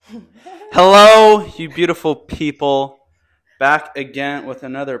Hello, you beautiful people. Back again with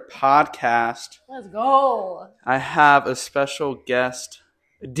another podcast. Let's go. I have a special guest,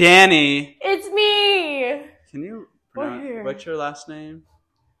 Danny. It's me. Can you We're pronounce here. what's your last name?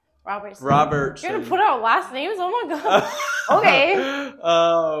 Robertson. Robertson. You're gonna put out last names? Oh my god. Okay.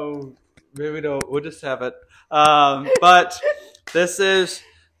 Oh, maybe we don't. We'll just have it. But this is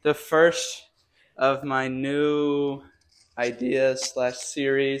the first of my new ideas /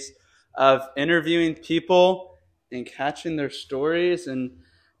 series of interviewing people and catching their stories and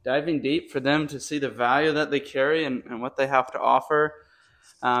diving deep for them to see the value that they carry and what they have to offer.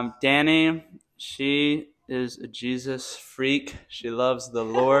 Danny, she is a Jesus freak. She loves the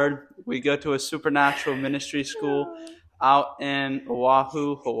Lord. We go to a supernatural ministry school out in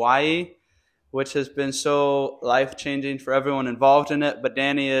Oahu, Hawaii, which has been so life-changing for everyone involved in it. But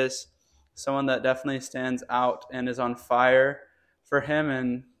Danny is someone that definitely stands out and is on fire for him.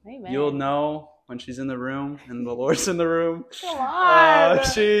 And Amen. You'll know when she's in the room and the Lord's in the room. Come on.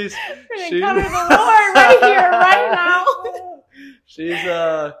 She's encounter the Lord right here, right now. She's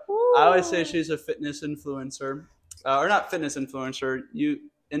I always say she's a fitness influencer, or not fitness influencer,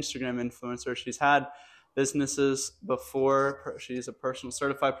 Instagram influencer. She's had businesses before. She's a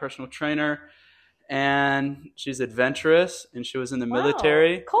certified personal trainer, and she's adventurous. And she was in the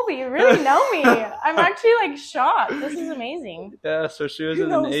military. Colby, you really know me. I'm actually shocked. This is amazing. Yeah, so she was in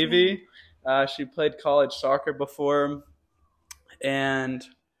the Navy. She played college soccer before, and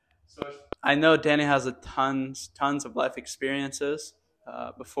so I know Danny has tons of life experiences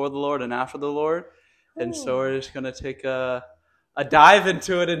before the Lord and after the Lord, and so we're just gonna take a dive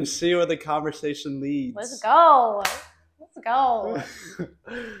into it and see where the conversation leads. Let's go.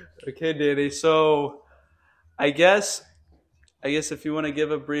 Okay, Danny. So, I guess if you want to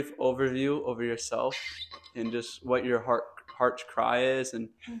give a brief overview over yourself and just what your heart's cry is and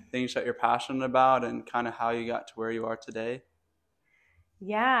things that you're passionate about and kind of how you got to where you are today.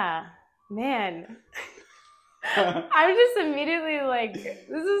 Yeah, man. I'm just immediately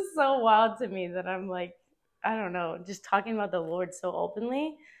this is so wild to me that I'm I don't know, just talking about the Lord so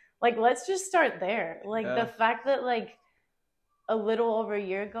openly. Let's just start there. The fact that a little over a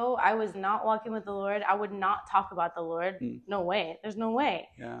year ago, I was not walking with the Lord. I would not talk about the Lord. No way. There's no way.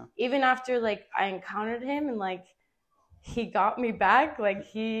 Yeah. Even after I encountered him and he got me back,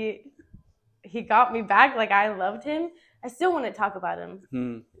 he got me back, I loved him. I still want to talk about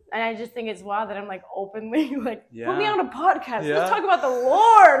him. And I just think it's wild that I'm openly put me on a podcast. Yeah. Let's talk about the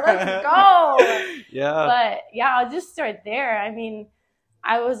Lord. Let's go. Yeah. But yeah, I'll just start there. I mean,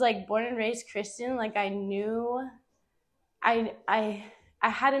 I was born and raised Christian. I knew I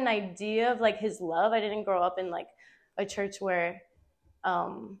had an idea of his love. I didn't grow up in a church where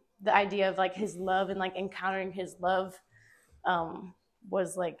the idea of his love and encountering his love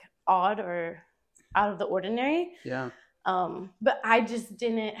was odd or out of the ordinary. Yeah. But I just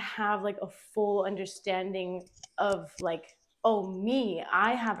didn't have a full understanding of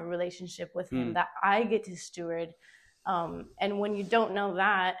I have a relationship with him that I get to steward. And when you don't know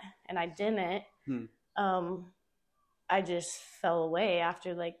that, and I didn't, I just fell away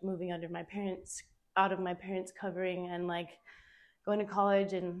after moving out of my parents' covering and going to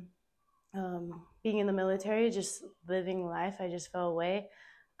college and being in the military, just living life. I just fell away.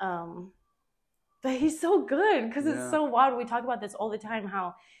 But he's so good because it's so wild. We talk about this all the time,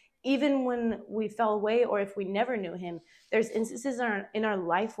 how even when we fell away or if we never knew him, there's instances in our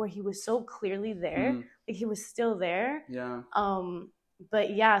life where he was so clearly there, he was still there. Yeah.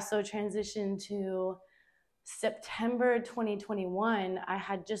 But yeah, so transition to September 2021, I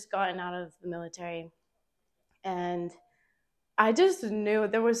had just gotten out of the military, and I just knew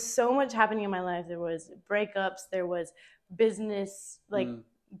there was so much happening in my life. There was breakups, there was business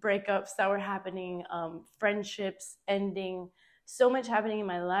breakups that were happening, friendships ending, so much happening in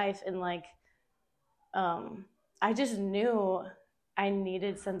my life, and I just knew I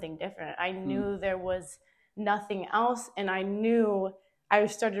needed something different. I knew there was nothing else, and I knew I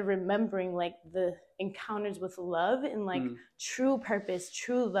started remembering the encounters with love and true purpose,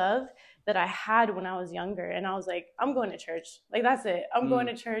 true love that I had when I was younger. And I was I'm going to church. That's it. I'm going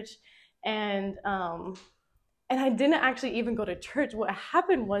to church. And I didn't actually even go to church. What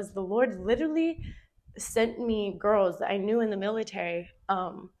happened was the Lord literally sent me girls that I knew in the military.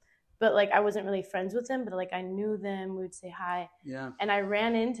 But I wasn't really friends with them, but I knew them. We would say hi. Yeah. And I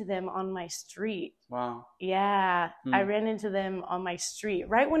ran into them on my street. Wow. Yeah. I ran into them on my street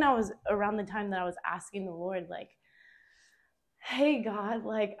right when I was around the time that I was asking the Lord, hey God,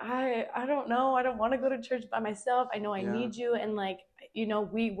 I don't know. I don't want to go to church by myself. I know I need you. And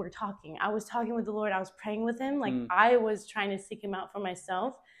we were talking. I was talking with the Lord. I was praying with him. I was trying to seek him out for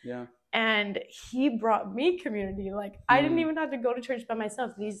myself. Yeah. And he brought me community. Like, I didn't even have to go to church by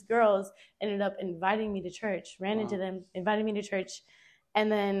myself. These girls ended up inviting me to church, ran into them, invited me to church.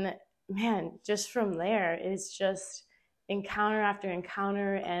 And then, man, just from there, it's just encounter after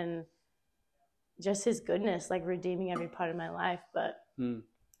encounter and just his goodness, like redeeming every part of my life. But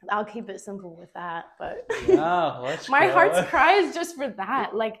I'll keep it simple with that. But my heart's cry is just for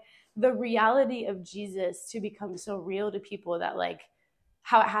that. Like, the reality of Jesus to become so real to people that, like,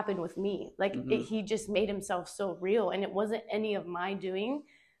 how it happened with me. Like, he just made himself so real, and it wasn't any of my doing.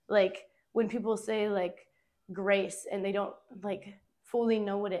 Like, when people say, like, grace and they don't, like, fully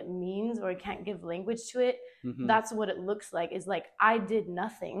know what it means or can't give language to it, that's what it looks like. Is like, I did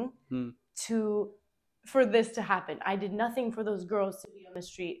nothing for this to happen. I did nothing for those girls to be on the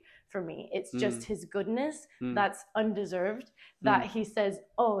street for me. It's just his goodness that's undeserved, that he says,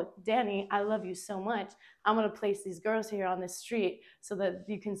 oh, Danny, I love you so much. I'm going to place these girls here on this street so that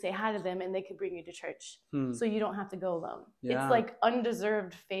you can say hi to them and they can bring you to church. So you don't have to go alone. It's like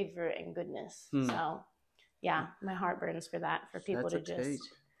undeserved favor and goodness. So yeah, my heart burns for that, for people to just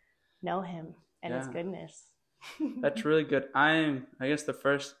know him and his goodness. That's really good. I guess the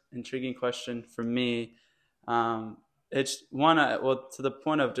first intriguing question for me, it's one, well, to the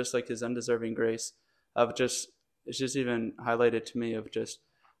point of just like his undeserving grace, of just, it's just even highlighted to me of just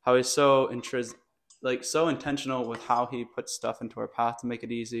how he's so so intentional with how he puts stuff into our path to make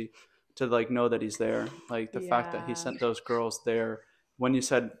it easy to like know that he's there. Like the fact that he sent those girls there when you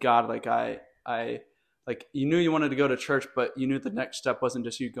said, God, like I like, you knew you wanted to go to church, but you knew the next step wasn't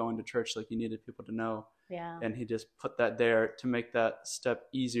just you going to church. Like, you needed people to know. Yeah. And he just put that there to make that step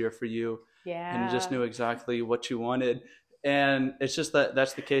easier for you. Yeah. And you just knew exactly what you wanted. And it's just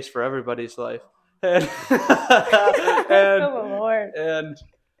that's the case for everybody's life. And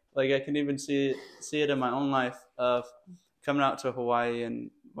like, I can even see it in my own life of coming out to Hawaii and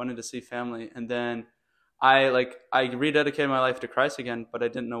wanting to see family. And then I rededicated my life to Christ again, but I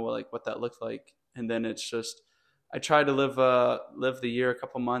didn't know what that looked like. And then it's just, I tried to live the year, a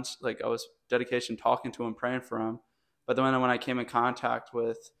couple months, like I was dedication, talking to him, praying for him. But then when I came in contact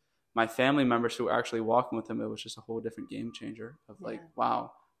with my family members who were actually walking with him, it was just a whole different game changer of like,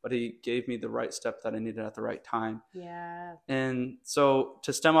 wow. But he gave me the right step that I needed at the right time. Yeah. And so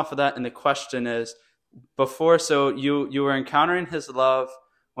to stem off of that, and the question is, so you were encountering his love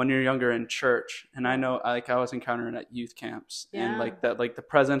when you're younger in church, and I know, like, I was encountering at youth camps, and like that, like the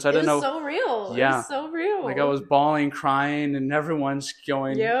presence, I didn't know. It was so real. Yeah. It was so real. Like, I was bawling, crying, and everyone's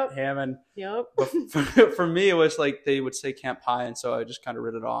going ham. And for me, it was like they would say Camp High, and so I just kind of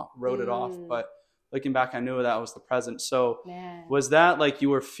wrote it off. But looking back, I knew that was the presence. So was that like you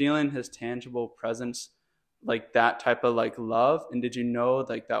were feeling his tangible presence, like that type of like love? And did you know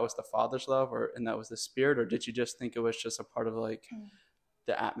like that was the Father's love, and that was the Spirit, or did you just think it was just a part of like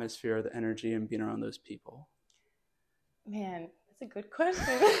the atmosphere, the energy, and being around those people? Man, that's a good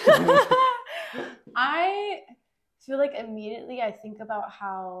question. I feel like immediately I think about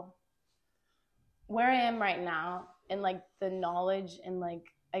how where I am right now, and like the knowledge and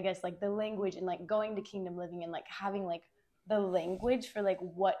like, I guess, like the language, and like going to Kingdom Living and like having like the language for like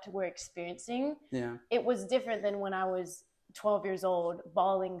what we're experiencing. Yeah. It was different than when I was 12 years old,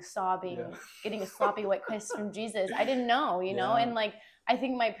 bawling, sobbing, getting a sloppy wet kiss from Jesus. I didn't know, you know? And like, I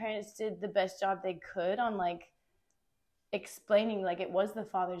think my parents did the best job they could on like explaining like it was the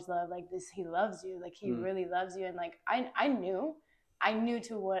Father's love, like this, he loves you, like he really loves you. And like, I knew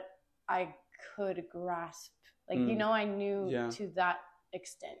to what I could grasp, like, you know, I knew to that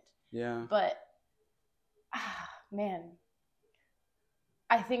extent. Yeah. But man,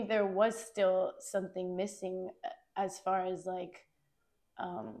 I think there was still something missing as far as like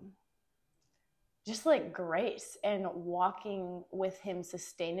just like grace and walking with him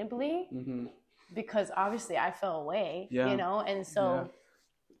sustainably, because obviously I fell away, you know? And so,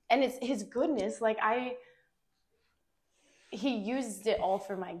 and it's his goodness. Like he used it all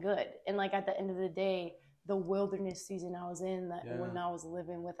for my good. And like, at the end of the day, the wilderness season I was in, that when I was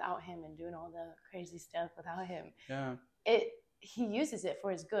living without him and doing all the crazy stuff without him, he uses it for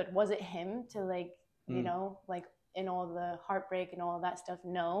his good. Was it him to like, you know, like in all the heartbreak and all that stuff?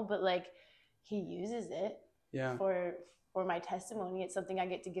 No, but like, he uses it for my testimony. It's something I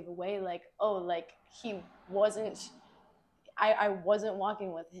get to give away. Like, oh, like I wasn't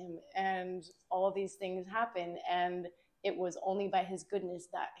walking with him, and all these things happened, and it was only by his goodness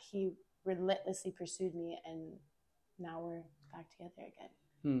that he relentlessly pursued me, and now we're back together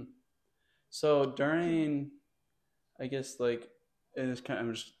again. So during, I guess, like, it's kind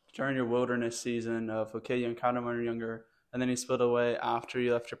of during your wilderness season of, okay, you encountered him when you were younger, and then you split away after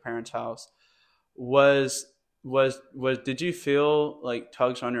you left your parents' house. Was did you feel like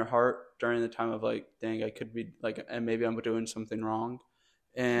tugs on your heart during the time of like, dang, I could be like, and maybe I'm doing something wrong,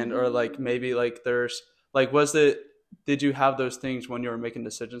 and or like maybe like there's like was it did you have those things when you were making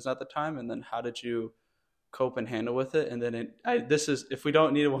decisions at the time, and then how did you cope and handle with it? And then this is, if we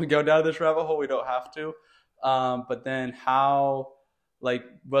don't need to go down this rabbit hole, we don't have to. But then how, like,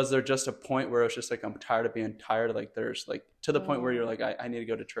 was there just a point where it was just like, I'm tired of being tired? Like there's like to the point where you're like, I need to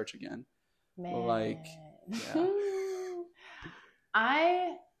go to church again. Man. Like, yeah.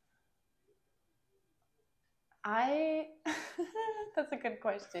 I that's a good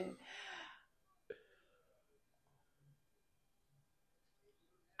question.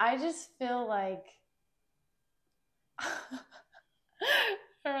 I just feel like I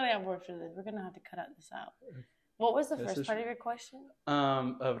don't really have words for this. We're gonna have to cut out this out. What was the first part of your question?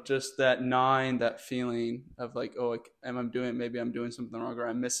 Of just that feeling of like, oh, like, maybe I'm doing something wrong, or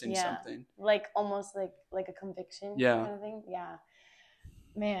I'm missing something. Like almost like a conviction kind of thing. Yeah.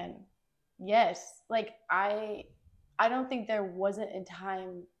 Man. Yes. Like I don't think there wasn't a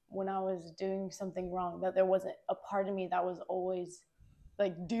time when I was doing something wrong that there wasn't a part of me that was always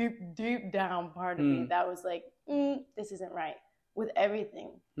like deep down part of me that was like, this isn't right with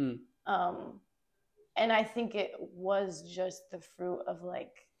everything. And I think it was just the fruit of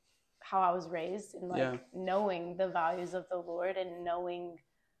like how I was raised and like knowing the values of the Lord and knowing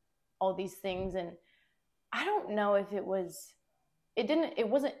all these things. And I don't know if it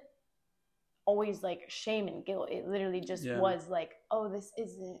wasn't always like shame and guilt. It literally just was like, oh, this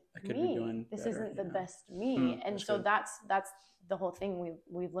isn't me. This isn't the best me. And so that's the whole thing.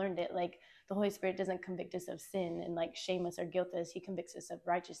 We've learned it. Like the Holy Spirit doesn't convict us of sin and like shame us or guilt us. He convicts us of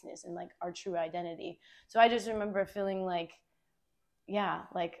righteousness and like our true identity. So I just remember feeling like,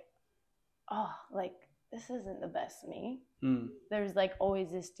 like, oh, like this isn't the best me. There's like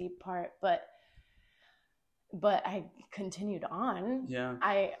always this deep part, but I continued on.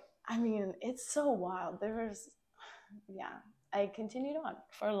 I mean, it's so wild. I continued on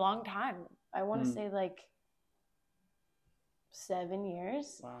for a long time. I want to say like 7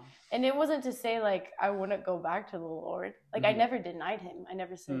 years. Wow. And it wasn't to say like I wouldn't go back to the Lord. Like I never denied him. I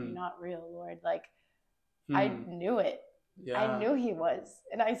never said, you're not real, Lord. Like I knew it. Yeah. I knew he was.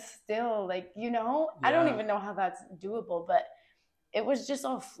 And I still like, I don't even know how that's doable, but it was just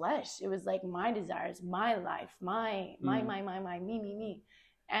all flesh. It was like my desires, my life, my, me.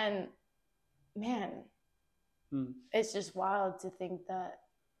 And man, it's just wild to think that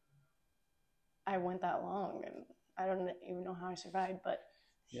I went that long, and I don't even know how I survived, but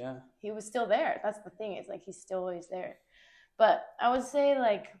he was still there. That's the thing. It's like, he's still always there. But I would say,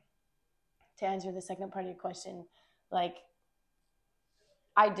 like, to answer the second part of your question, like,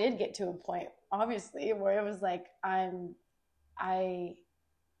 I did get to a point, obviously, where it was like,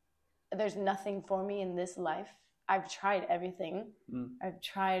 there's nothing for me in this life. I've tried everything. I've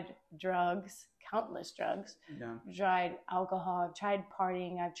tried drugs, countless drugs. I've tried alcohol. I've tried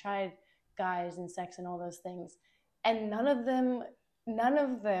partying. I've tried guys and sex and all those things. And none of them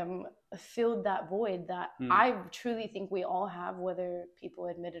filled that void that I truly think we all have, whether people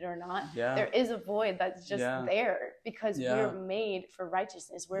admit it or not. There is a void that's just there because we're made for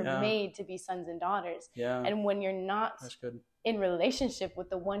righteousness. We're made to be sons and daughters. And when you're not in relationship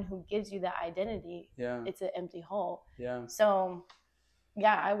with the one who gives you that identity, it's an empty hole. So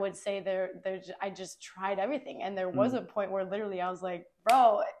I would say I just tried everything. And there was a point where literally I was like,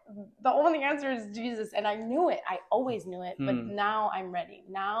 bro, the only answer is Jesus. And I knew it. I always knew it. But now I'm ready.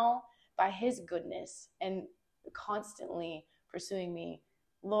 Now, by his goodness and constantly pursuing me,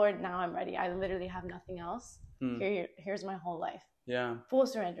 Lord, now I'm ready. I literally have nothing else. Here's my whole life. Full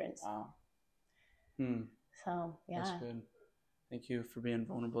surrenderance. Wow. So, That's good. Thank you for being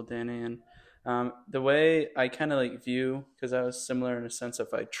vulnerable, Danny. And the way I kind of like view, because I was similar in a sense of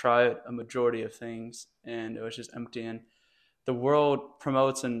I tried a majority of things and it was just empty. And the world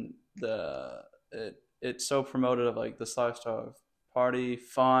promotes it's so promoted of like this lifestyle of party,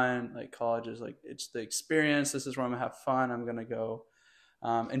 fun, like college is like, it's the experience. This is where I'm gonna have fun. I'm gonna go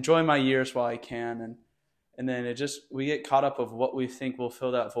enjoy my years while I can. And then we get caught up of what we think will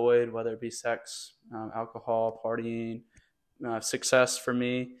fill that void, whether it be sex, alcohol, partying, success for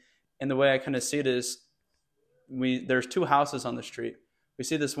me. And the way I kind of see it is there's two houses on the street. We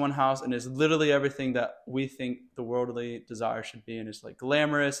see this one house and it's literally everything that we think the worldly desire should be. And it's like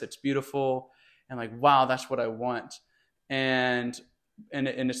glamorous, it's beautiful, and like, wow, that's what I want. And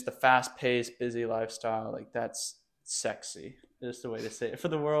it's the fast paced, busy lifestyle. Like that's sexy is the way to say it for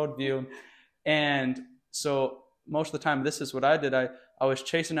the world view. And so most of the time, this is what I did. I was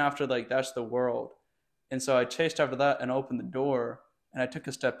chasing after like, that's the world. And so I chased after that and opened the door and I took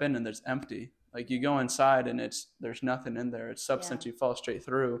a step in and there's empty. Like you go inside and there's nothing in there. It's substance. You fall straight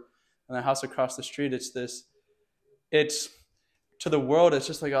through. And the house across the street, it's to the world, it's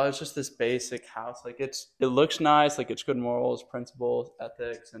just like, oh, it's just this basic house. Like it looks nice, like it's good morals, principles,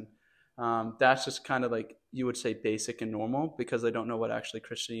 ethics, and that's just kind of like you would say basic and normal because they don't know what actually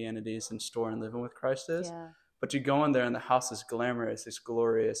Christianity is in store and living with Christ is. Yeah. But you go in there and the house is glamorous, it's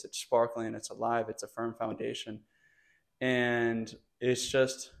glorious, it's sparkling, it's alive, it's a firm foundation, and it's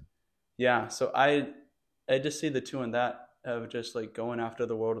just, yeah. So I just see the two in that of just like going after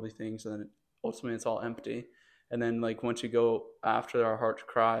the worldly things, and then ultimately it's all empty. And then like once you go after our heart's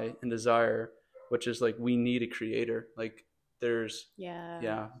cry and desire, which is like we need a creator. Like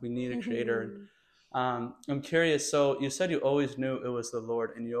we need a creator. I'm curious. So you said you always knew it was the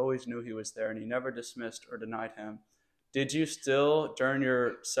Lord, and you always knew He was there, and you never dismissed or denied Him. Did you still, during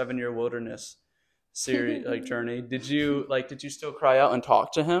your 7-year wilderness series journey, did you still cry out and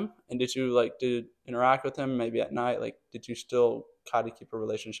talk to Him? And did you interact with Him maybe at night? Like, did you still try to keep a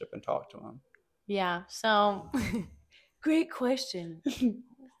relationship and talk to Him? Yeah. So, great question. What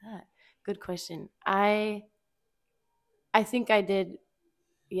was that? Good question. I think I did.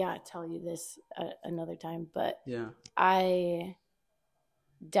 Yeah, tell you this another time, but yeah, I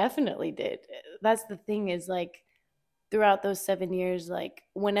definitely did. That's the thing is like throughout those 7 years, like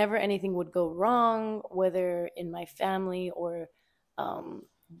whenever anything would go wrong, whether in my family or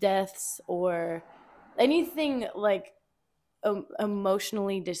deaths or anything like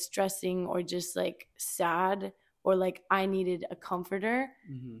emotionally distressing or just like sad or like I needed a comforter,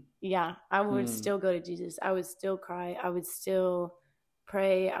 yeah, I would still go to Jesus. I would still cry. I would still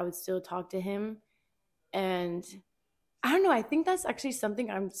pray. I would still talk to Him. And I don't know, I think that's actually something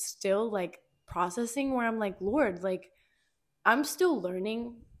I'm still like processing where I'm like, Lord, like I'm still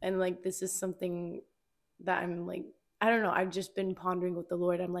learning, and like this is something that I'm like, I don't know, I've just been pondering with the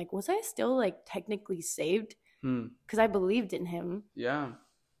Lord. I'm like, was I still like technically saved? Because I believed in Him. Yeah. Wow.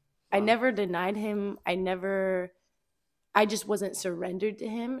 I never denied Him. I just wasn't surrendered to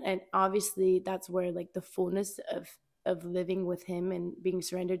Him. And obviously that's where like the fullness of living with Him and being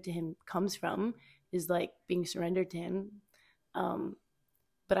surrendered to Him comes from, is like being surrendered to Him.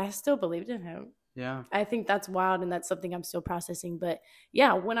 But I still believed in Him. Yeah. I think that's wild, and that's something I'm still processing. But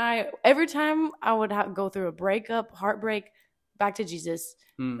yeah, every time I would go through a breakup, heartbreak, back to Jesus.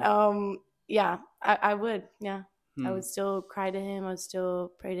 Yeah, I would. Yeah, I would still cry to Him. I would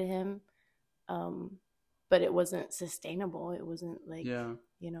still pray to Him. But it wasn't sustainable. It wasn't like, you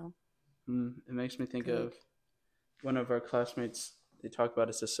know. It makes me think of one of our classmates. They talk about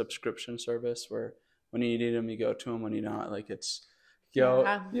it's a subscription service where when you need Him, you go to Him. When you're not, like it's,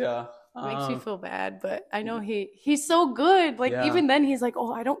 yeah. Makes you feel bad, but I know he's so good. Like even then, He's like,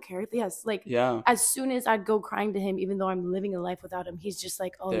 oh, I don't care. Yes, like as soon as I'd go crying to Him, even though I'm living a life without Him, He's just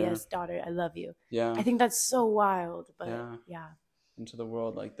like, oh yes, daughter, I love you. Yeah, I think that's so wild. But yeah. Into the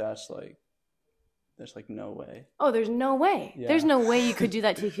world like that's like, there's like no way. Oh, there's no way. Yeah. There's no way you could do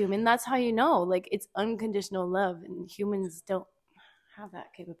that to a human. That's how you know. Like it's unconditional love, and humans don't have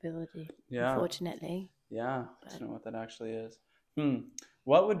that capability. Yeah, unfortunately. Yeah, I don't know what that actually is.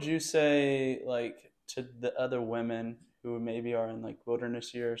 What would you say, like, to the other women who maybe are in, like,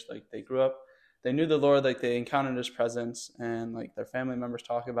 wilderness years? Like, they grew up, they knew the Lord, like, they encountered His presence, and, like, their family members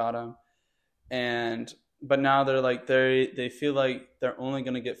talk about Him. But now they're, like, they feel like they're only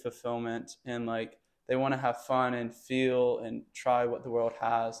going to get fulfillment, and, like, they want to have fun and feel and try what the world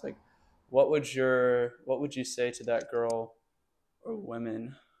has. Like, what would you say to that girl or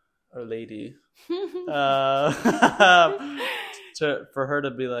woman or lady? For her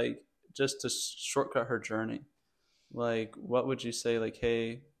to be like, just to shortcut her journey, like what would you say? Like,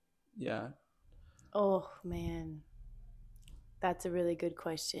 hey, yeah. Oh man, that's a really good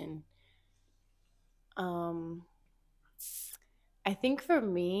question. I think for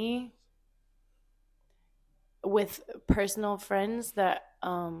me, with personal friends that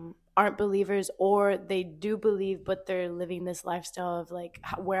aren't believers, or they do believe but they're living this lifestyle of like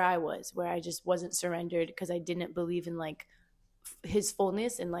where I just wasn't surrendered because I didn't believe in like His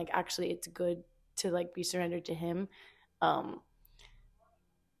fullness, and like actually it's good to like be surrendered to Him,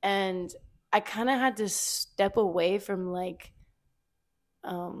 and I kind of had to step away from like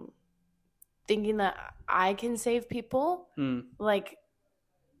thinking that I can save people. Like,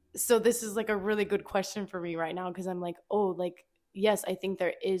 so this is like a really good question for me right now, because I'm like, oh, like yes, I think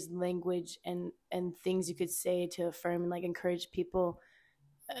there is language and things you could say to affirm and like encourage people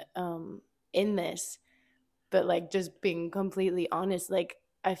in this. But like just being completely honest, like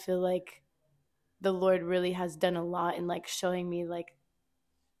I feel like the Lord really has done a lot in like showing me like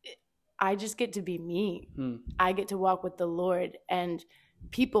I just get to be me. I get to walk with the Lord, and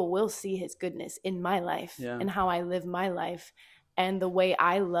people will see his goodness in my life and how I live my life and the way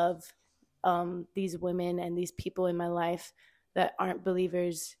I love these women and these people in my life that aren't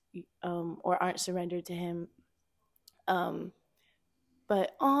believers or aren't surrendered to him.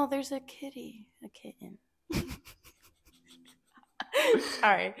 But there's a kitten.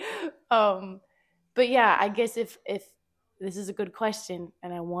 Sorry. But yeah, I guess if this is a good question,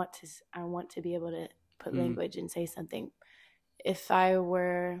 and I want to be able to put language and say something. If I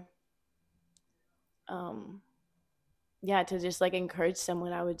were, to just like encourage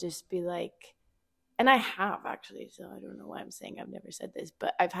someone, I would just be like, and I have actually, so I don't know why I'm saying I've never said this,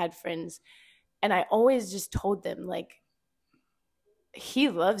 but I've had friends, and I always just told them like, he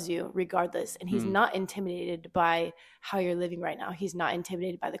loves you regardless, and he's not intimidated by how you're living right now. He's not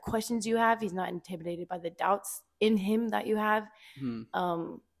intimidated by the questions you have. He's not intimidated by the doubts in him that you have.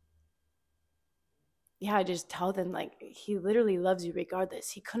 I just tell them like, he literally loves you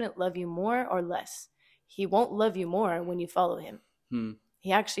regardless. He couldn't love you more or less. He won't love you more when you follow him.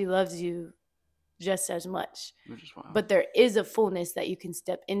 He actually loves you just as much. Which is wild. But there is a fullness that you can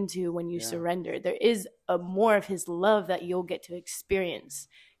step into when you surrender. There is a more of his love that you'll get to experience.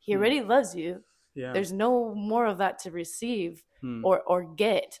 He already loves you. There's no more of that to receive or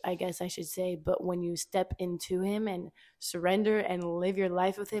get, I guess I should say. But when you step into him and surrender and live your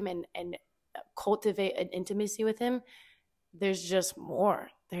life with him and cultivate an intimacy with him, there's just more.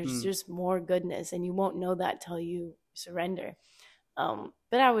 There's just more goodness, and you won't know that till you surrender.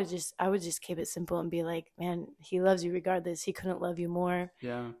 But I would just keep it simple and be like, man, he loves you regardless. He couldn't love you more.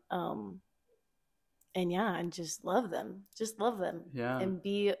 And just love them. Just love them. And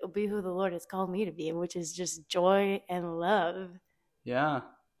be who the Lord has called me to be, which is just joy and love. That's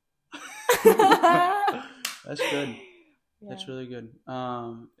good. That's really good.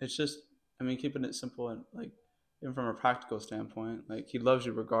 It's just, I mean, keeping it simple and like, even from a practical standpoint, like he loves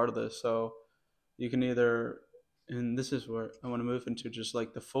you regardless. So you can either, and this is where I want to move into just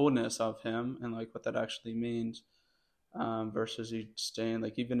like the fullness of him and like what that actually means, versus you staying,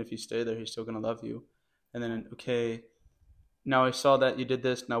 like even if you stay there, he's still going to love you. And then, okay, now I saw that you did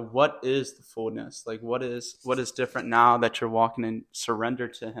this. Now what is the fullness? Like what is different now that you're walking in surrender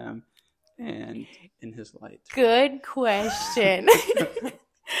to him and in his light? Good question.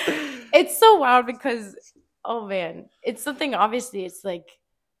 It's so wild because, oh man, it's something, obviously it's like,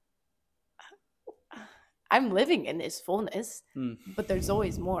 I'm living in this fullness, but there's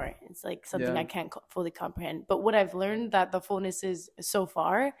always more. It's like something I can't fully comprehend. But what I've learned that the fullness is so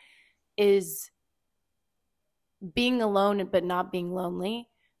far is being alone, but not being lonely.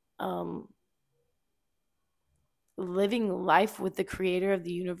 Living life with the creator of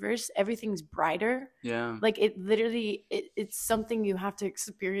the universe. Everything's brighter. Like it literally, it's something you have to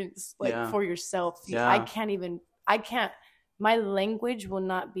experience like for yourself. I can't, my language will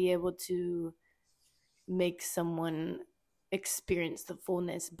not be able to make someone experience the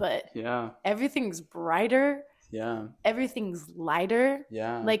fullness, but everything's brighter. Everything's lighter.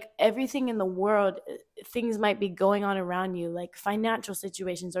 Like everything in the world, things might be going on around you, like financial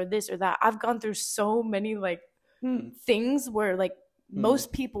situations or this or that. I've gone through so many like things where like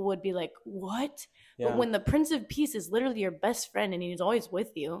most people would be like, what? But when the Prince of Peace is literally your best friend and he's always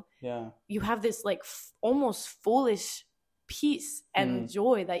with you, you have this like almost foolish peace and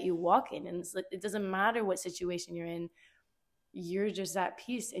joy that you walk in, and it doesn't matter what situation you're in, you're just at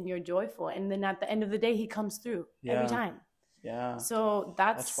peace and you're joyful, and then at the end of the day he comes through every time. So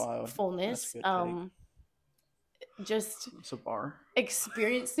that's fullness. That's just it's a bar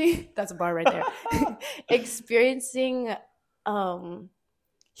experiencing that's a bar right there. Experiencing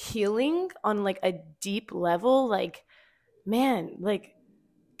healing on like a deep level, like man, like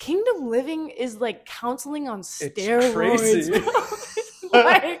kingdom living is like counseling on steroids.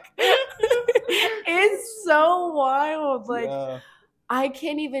 Like it's so wild. Like I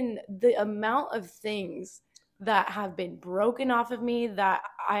can't even, the amount of things that have been broken off of me, that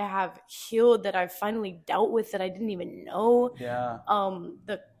I have healed, that I've finally dealt with, that I didn't even know.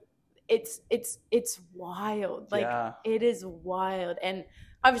 It's wild. Like it is wild. And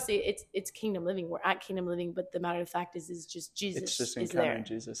obviously it's kingdom living. We're at kingdom living, but the matter of fact is just Jesus. It's just encountering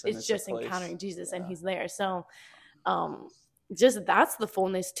Jesus. It's just encountering Jesus, and he's there. So just that's the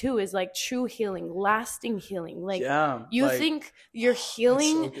fullness too, is like true healing, lasting healing. Like you like, think you're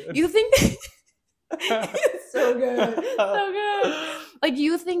healing, so you think it's so good. So good. Like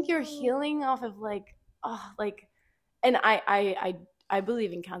you think you're healing off of like, and I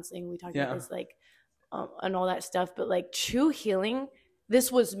believe in counseling. We talked about this, like, and all that stuff, but like true healing,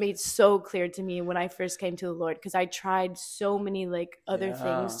 this was made so clear to me when I first came to the Lord, because I tried so many like other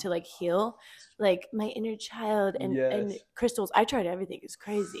things to like heal, like my inner child and crystals. I tried everything. It's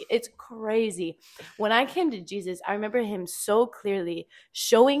crazy. It's crazy. When I came to Jesus, I remember him so clearly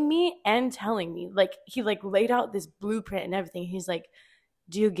showing me and telling me, like he like laid out this blueprint and everything. He's like,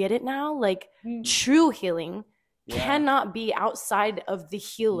 do you get it now? Like true healing cannot be outside of the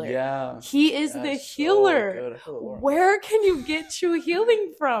healer. Yeah. He is the healer. Where can you get true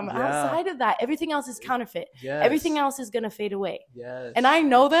healing from outside of that? Everything else is counterfeit. Everything else is going to fade away. And I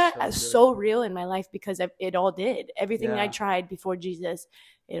know that as so real in my life, because it all did. Everything I tried before Jesus,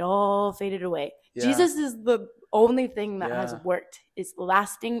 it all faded away. Jesus is the only thing that has worked. It's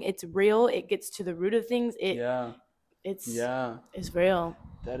lasting. It's real. It gets to the root of things. It's real.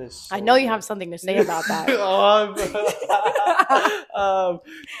 That is so I know you have something to say about that. Oh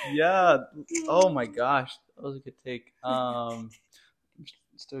my gosh, that was a good take. I'm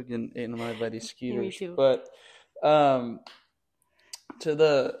still getting eaten alive by these skeeters. Me too. But to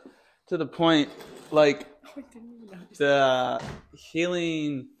the point, like the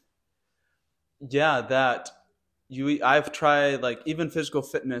healing, that I've tried, like even physical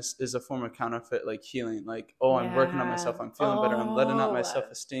fitness is a form of counterfeit, like healing. Like, I'm working on myself, I'm feeling better, I'm letting out my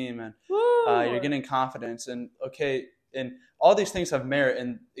self-esteem, and you're getting confidence, and and all these things have merit,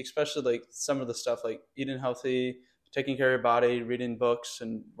 and especially like some of the stuff like eating healthy, taking care of your body, reading books,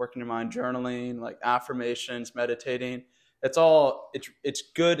 and working your mind, journaling, like affirmations, meditating. It's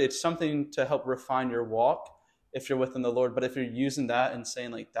good. It's something to help refine your walk if you're within the Lord. But if you're using that and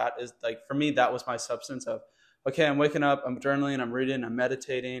saying like that is like, for me, that was my substance of, okay, I'm waking up, I'm journaling, I'm reading, I'm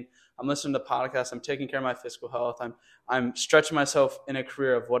meditating, I'm listening to podcasts, I'm taking care of my physical health, I'm stretching myself in a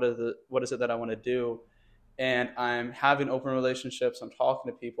career of what is it that I want to do, and I'm having open relationships, I'm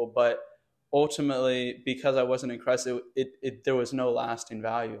talking to people, but ultimately, because I wasn't in Christ, there was no lasting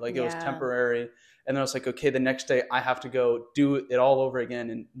value. Like it was temporary, and then I was like, okay, the next day I have to go do it all over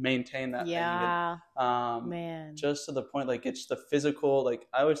again and maintain that thing. And, man. Just to the point, like it's the physical. Like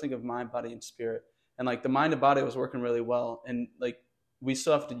I always think of mind, body, and spirit. And like the mind and body was working really well. And like we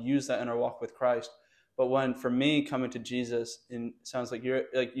still have to use that in our walk with Christ. But for me coming to Jesus, and it sounds like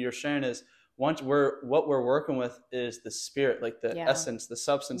you're sharing is what we're working with is the spirit, like the essence, the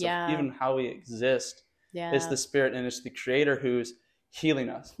substance of even how we exist is the spirit, and it's the creator who's healing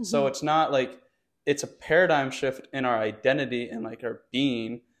us. So it's not like it's a paradigm shift in our identity and like our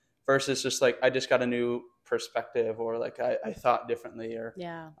being versus just like I just got a new perspective, or like I thought differently, or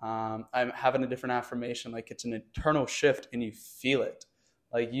I'm having a different affirmation. Like it's an internal shift and you feel it,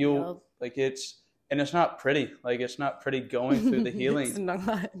 like like it's not pretty, like it's not pretty going through the healing. It's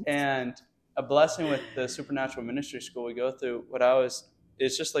not. And a blessing with the supernatural ministry school we go through,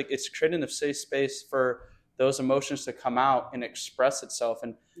 it's just like it's creating a safe space for those emotions to come out and express itself,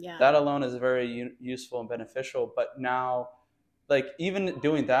 and that alone is very useful and beneficial. But now, like even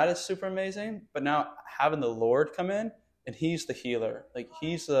doing that is super amazing, but now having the Lord come in, and he's the healer. Like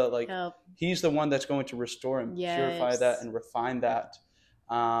he's the one that's going to restore and purify that and refine that.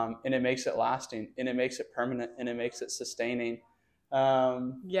 And it makes it lasting, and it makes it permanent, and it makes it sustaining.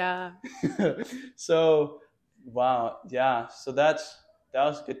 So, wow. Yeah. So that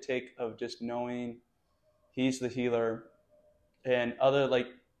was a good take of just knowing he's the healer, and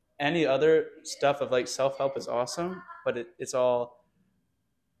any other stuff of like self-help is awesome, but it's all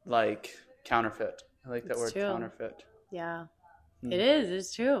like counterfeit. I like that word, counterfeit. Yeah, it is.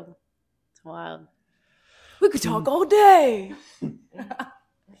 It's true. It's wild. We could talk all day.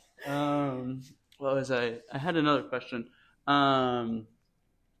 What was I had another question. One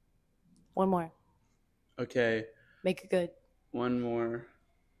more. Okay. Make it good. One more.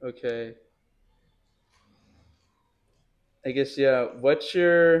 Okay. I guess, what's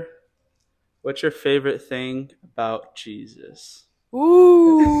your favorite thing about Jesus?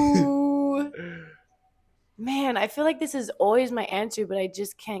 Ooh. Man, I feel like this is always my answer, but I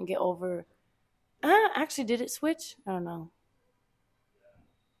just can't get over. Actually, did it switch? I don't know.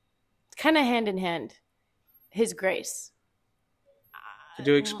 It's kind of hand in hand. His grace. Could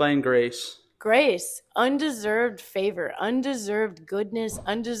you explain grace? Grace, undeserved favor, undeserved goodness,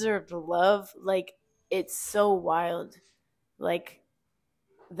 undeserved love. Like, it's so wild. Like,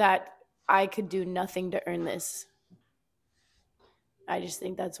 that I could do nothing to earn this. I just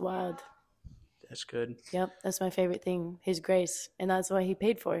think that's wild. That's good. Yep, that's my favorite thing, his grace. And that's why he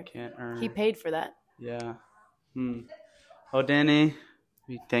paid for it. Can't earn. He paid for that. Yeah. Well, Danny,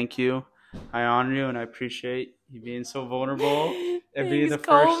 we thank you. I honor you, and I appreciate you being so vulnerable and being the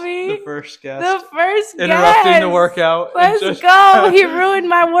first guest. The first guest. Interrupting the workout. Let's go. He ruined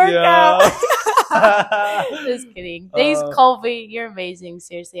my workout. Yeah. Just kidding. Thanks, Colby. You're amazing.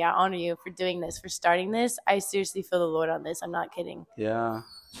 Seriously, I honor you for doing this, for starting this. I seriously feel the Lord on this. I'm not kidding. Yeah,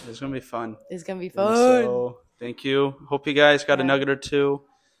 it's gonna be fun. It's gonna be fun. So thank you. Hope you guys got a nugget or two.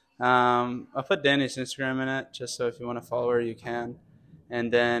 I'll put Danny's Instagram in it, just so if you want to follow her, you can.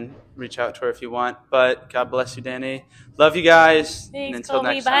 And then reach out to her if you want. But God bless you, Danny. Love you guys. Thanks, and until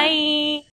Colby. next time. Bye.